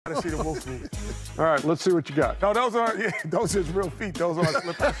want to see the wolf feet. All right, let's see what you got. No, those aren't. Yeah, those are real feet. Those aren't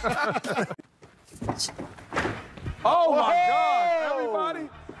slippers. Oh my God! Everybody.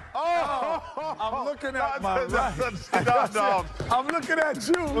 Oh, I'm looking at my right. I'm looking at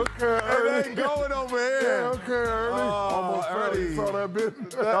you. Okay, and they going over here. Yeah, okay, Ernie. Oh, Ernie. Saw that bit.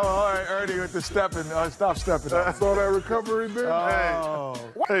 Oh, all right, Ernie with the stepping. Stop stepping. Saw that recovery bit. Oh.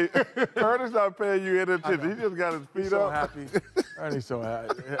 Hey, Ernie's not paying you any attention. He just got his feet So up. happy. Ernie's so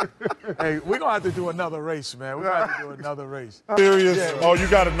happy. Hey, we're going to have to do another race, man. We're going to have to do another race. Serious? Yeah. Oh, you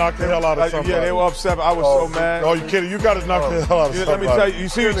got to knock the hell out of somebody. Yeah, they were upset. I was so mad. Oh, you kidding? You got to knock the hell out of somebody. Let me tell you, you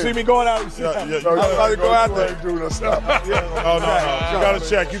see me going out? Yeah, I'm about to go out there. No. No. You got to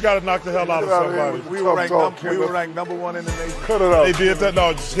check. You got to knock the hell out of somebody. We were ranked number one in the nation. Cut it out. They did that?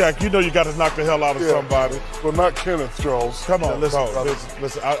 No, Shaq, you know you got to knock the hell out of somebody. Well, not Kenneth, Charles. Come on, listen,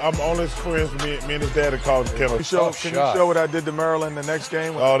 listen. I'm only friends with me and his daddy called him Kenneth. Can you show what I did to Maryland the next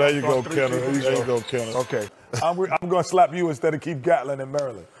game? Oh, there you go, Kenneth. There you go, Kenneth. Okay. I'm going to slap you instead of keep Gatlin in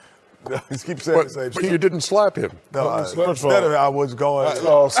Maryland. Just keep saying the same But shit. you didn't slap him. No, instead of it, I was going.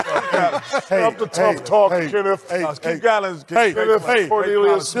 Stop the tough talk, Kenneth. Keep Gatlin.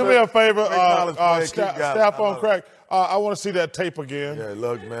 Cornelius, do me a favor, Staff staff on crack. I want to see that tape again. Yeah,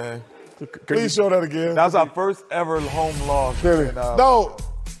 look, man. Please show that again. That was our first ever home loss. Kenny. No.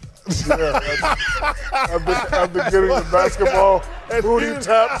 After getting the basketball, booty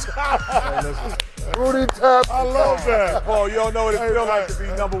tapped. Booty tapped. I love that. Paul, you don't know what it feels like to be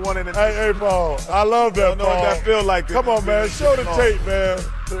number one in the nation. Hey, Paul. I love that, You don't know what that feels like. Come on, man. Show the tape, man.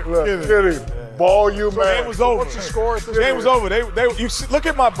 Kenny, ball you, The man. game was over. What's the score at this The game was point? over. You look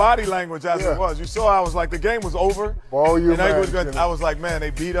at my body language as it was. You saw I was like, the game was over. Ball you, man. I was like, man, they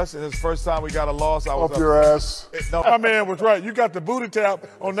beat us. And it's the first time we got a loss. I was Off your ass. No, My man was right. You got the booty tap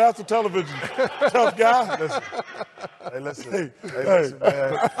on national television. Tough guy. listen, man.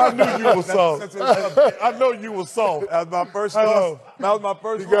 I knew you were soft. I know you were soft. That was my first loss. That was my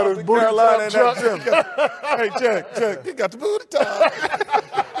first got loss his in booty Carolina in tap, that gym. Hey, check. You got the booty tap.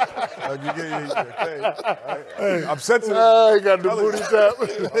 Hey, I'm sensitive. He got the booty tap.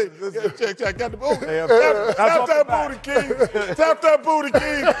 Check. Got the booty. Hey, Tap that booty, King. Tap that booty,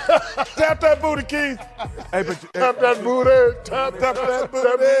 King. Tap that booty, King. Hey, but Tap that booty. Tap that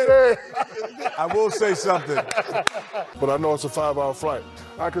booty. I will say something. But I know it's a 5-hour flight.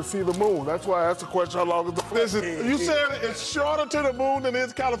 I can see the moon. That's why I asked the question, how long is the flight? You said it's shorter to the moon than it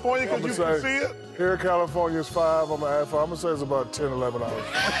is California because you can see it? Here in California it's 5. I'm going to say it's about 10, 11 hours.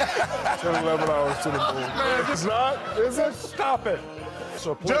 10, 11 hours to the moon. Man, it's not, is it? Stop it.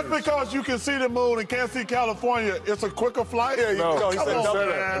 So just because you can see the moon and can't see California, it's a quicker flight? Yeah, No, he I said didn't double say it.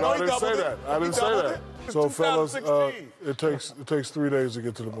 that. No, I he didn't say doubled that. it. I didn't He say doubled that. it. So, fellas, 2016. it takes 3 days to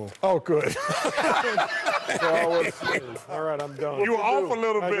get to the moon. Oh, good. All right, I'm done. You were off a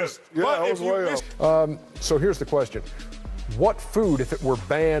little bit. Yeah, I was way off. So here's the question. What food, if it were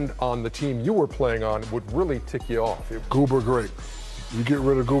banned on the team you were playing on, would really tick you off? Goober grape. You get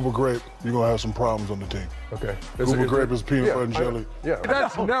rid of goober grape, you're going to have some problems on the team. Okay. Goober grape is peanut butter and jelly. Yeah.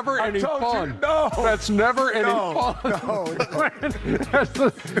 That's never any fun. No. That's never any fun.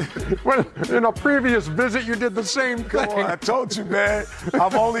 When in a previous visit, you did the same thing. Come on, I told you, man.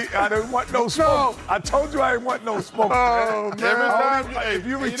 I didn't want no smoke. I told you I didn't want no smoke. Oh, man. If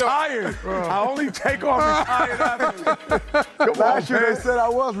you retired, I only take off retired after. Last year they said I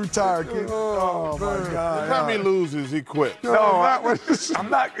was retired, kid. Oh, my God. Every time he loses, he quits. No, I'm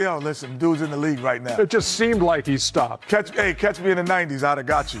not. Listen, dude's in the league right now. It just seemed like he stopped. Catch me in the 90s, I'd have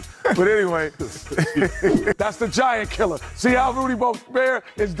got you. But anyway, that's the giant killer. See how Rudy Gobert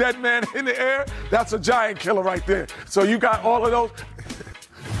is dead man in the air? That's a giant killer right there. So you got all of those.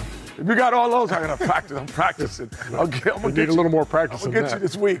 If you got all those, I'm gonna practice. I'm practicing. I'm gonna need a little more practice I'm than gonna get that. you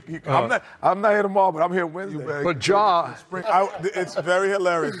this week. I'm not here tomorrow, but I'm here Wednesday. But Ja, It's very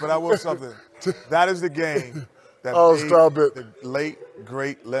hilarious, but I will something. That is the game that made stop it. the late,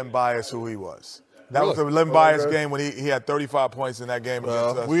 great Len Bias who he was. That was the Len Bias game when he had 35 points in that game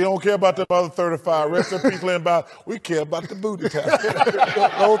against us. We don't care about the other 35. Rest in peace, Len Bias. We care about the booty tap.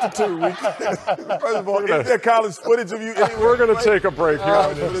 Those are two. First of all, is there college footage of you? we're going to take a break here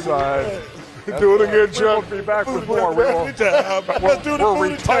on this side. Do it again, Chuck. We'll be back with more. Let's do the We're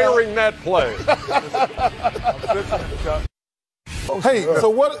booty tap. retiring that play. Hey, so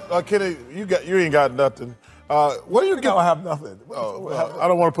what, Kenny? You ain't got nothing. What do you get? I don't have nothing. I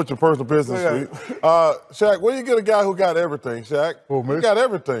don't want to put your personal business straight. Shaq, where you get a guy who got everything, Shaq? Who, me? You got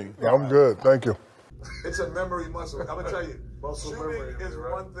everything. I'm good, thank you. It's a memory muscle. I'm gonna tell you, Muscle shooting memory, is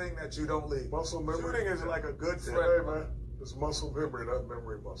right? one thing that you don't leave. Muscle memory. Shooting is like a good friend. Hey, man. It's muscle memory, not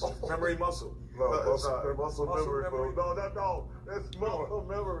memory muscle. Memory muscle. No, muscle memory. No, that's muscle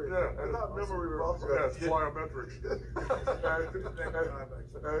memory. Yeah, it's not memory muscle. Yeah, it's plyometrics.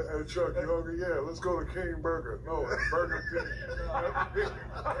 Hey, Chuck, you hungry? Yeah, let's go to King Burger. No, it's Burger King.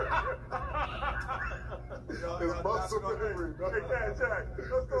 It's muscle memory. Hey, Jack,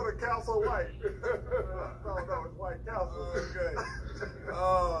 let's go to Castle White. No, it's White Castle. Okay.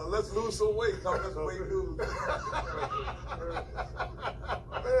 Let's lose some weight. Let's weight lose.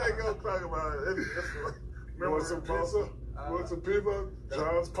 There you go, talk about it. You want some pizza? You want some pizza?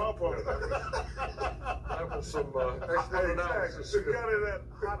 John's Papa. That was some expert analysis. You got it at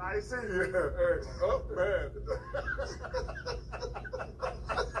hot icy? Yeah. Hey. Oh, man.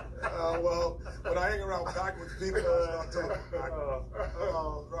 Well, when I hang around backwards people, I start talking.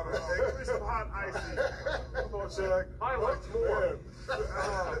 Hey, give me some hot icy. Come on, Shaq. Highlights more.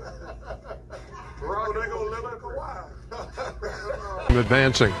 They're going to live like a while.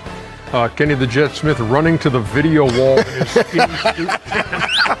 Advancing. Kenny the Jet Smith running to the video wall in his skinny suit.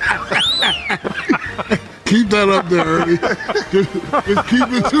 Keep that up there, Ernie. Just keep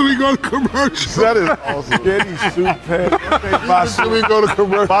it till we go to commercial. That is awesome. Kenny suit pants. Till we go to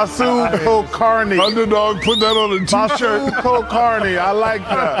commercial. Basu Carney. Underdog, put that on a t-shirt. Basu Carney. I like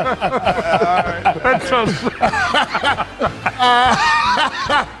that.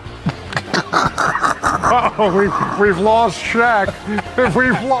 Uh-oh, we've lost Shaq.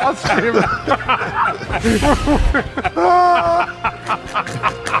 We've lost him.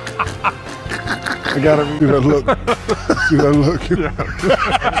 I gotta see that look. See that look.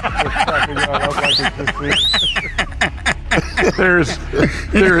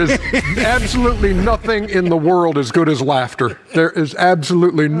 There is absolutely nothing in the world as good as laughter. There is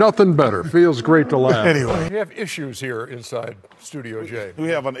absolutely nothing better. Feels great to laugh. Anyway. We have issues here inside Studio J. We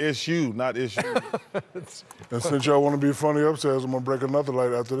have an issue, not issue. And since y'all want to be funny upstairs, I'm going to break another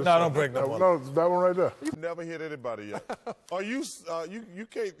light after this. No, don't break that one. No, that one right there. You've never hit anybody yet. Are you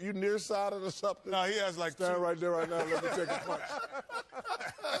you nearsighted or something? No, he has like stand right there right now. Let me take a punch.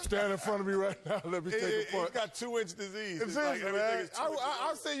 Stand in front of me right now. Let me take a punch. He's got 2-inch disease. It's like easy, man.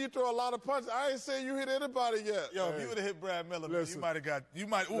 I've seen you throw a lot of punches. I ain't seen you hit anybody yet. Yo, if you would have hit Brad Miller, man, you might have got. Oh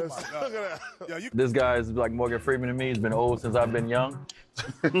my God. Look at that. Yo, This guy is like Morgan Freeman to me. He's been old since I've been young.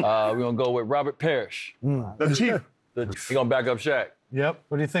 We're gonna go with Robert Parrish. The Chief. He's gonna back up Shaq. Yep.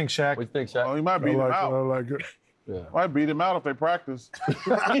 What do you think, Shaq? What do you think, Shaq? Oh, he might beat him out. I like it. Yeah. Might beat him out if they practice.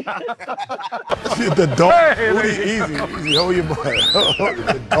 The dog. Easy. Hold your butt.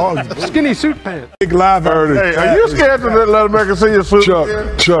 The dog. Skinny suit pants. Big live Ernie. Hey, are you scared to let him back and see your suit? Chuck,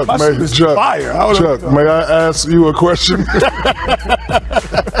 Fire. Chuck, may I ask you a question?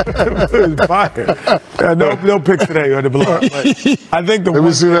 Fire. No picks today on the block. I think Let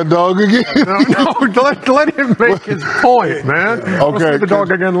me see that dog again. No, let him make his point, man. We'll see the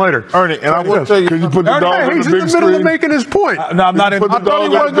dog again later. Ernie, and I will tell you. Can you put the dog on He's the in big the middle of screen? making his point. No, I'm not in. Put the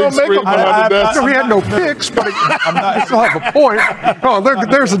dog on the big screen behind the desk. We had no picks, but I still have a point. Oh,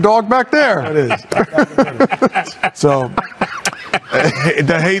 there's a dog back there. It is. So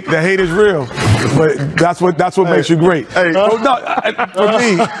the hate is real, but that's what makes you great. Hey, for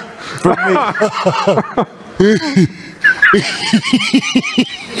me.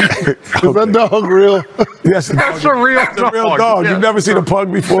 Is that dog real? Yes, That's a real dog. The real dog. Yeah. You've never seen a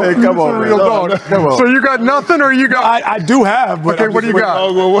pug before? Hey, come on, It's a real man. dog. Come on. So you got nothing, or you got? I do have, but Okay, what do you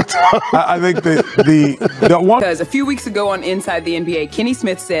got? I think the one. Because a few weeks ago on Inside the NBA, Kenny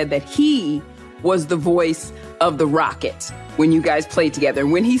Smith said that he was the voice of the Rockets when you guys played together.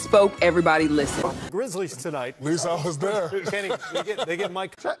 When he spoke, everybody listened. Grizzlies tonight. At least I was there. Kenny, they get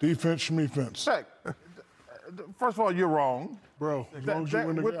Mike. Defense, schmefense. First of all, you're wrong. Bro, as long as you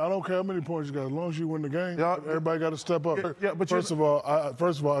win the game, I don't care how many points you got. As long as you win the game, Yeah. everybody got to step up. Yeah, but first of all, I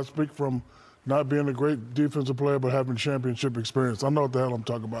speak from not being a great defensive player, but having championship experience. I know what the hell I'm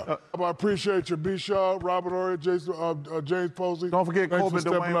talking about. I appreciate you, B. Shaw, Robert Horry, James Posey. Don't forget Thanks Corbin for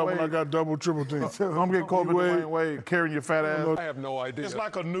stepping Dwayne up when Wade. I got double, triple team. Don't forget Corbin Dwayne Wade carrying your fat ass. I have no idea. It's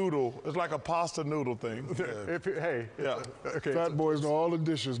like a noodle. It's like a pasta noodle thing. Hey, Yeah. okay. Fat boys know all the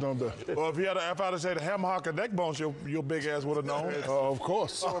dishes, don't they? Well, if I'd have said ham hock and neck bones, your big ass would have known. Of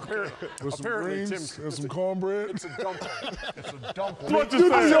course. With some apparently, greens Tim, and some cornbread. It's a dumpling. It's a dumpling. What you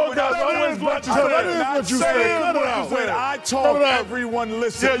That is what you said. I told everyone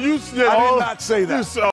listen. Yeah, I did not say that.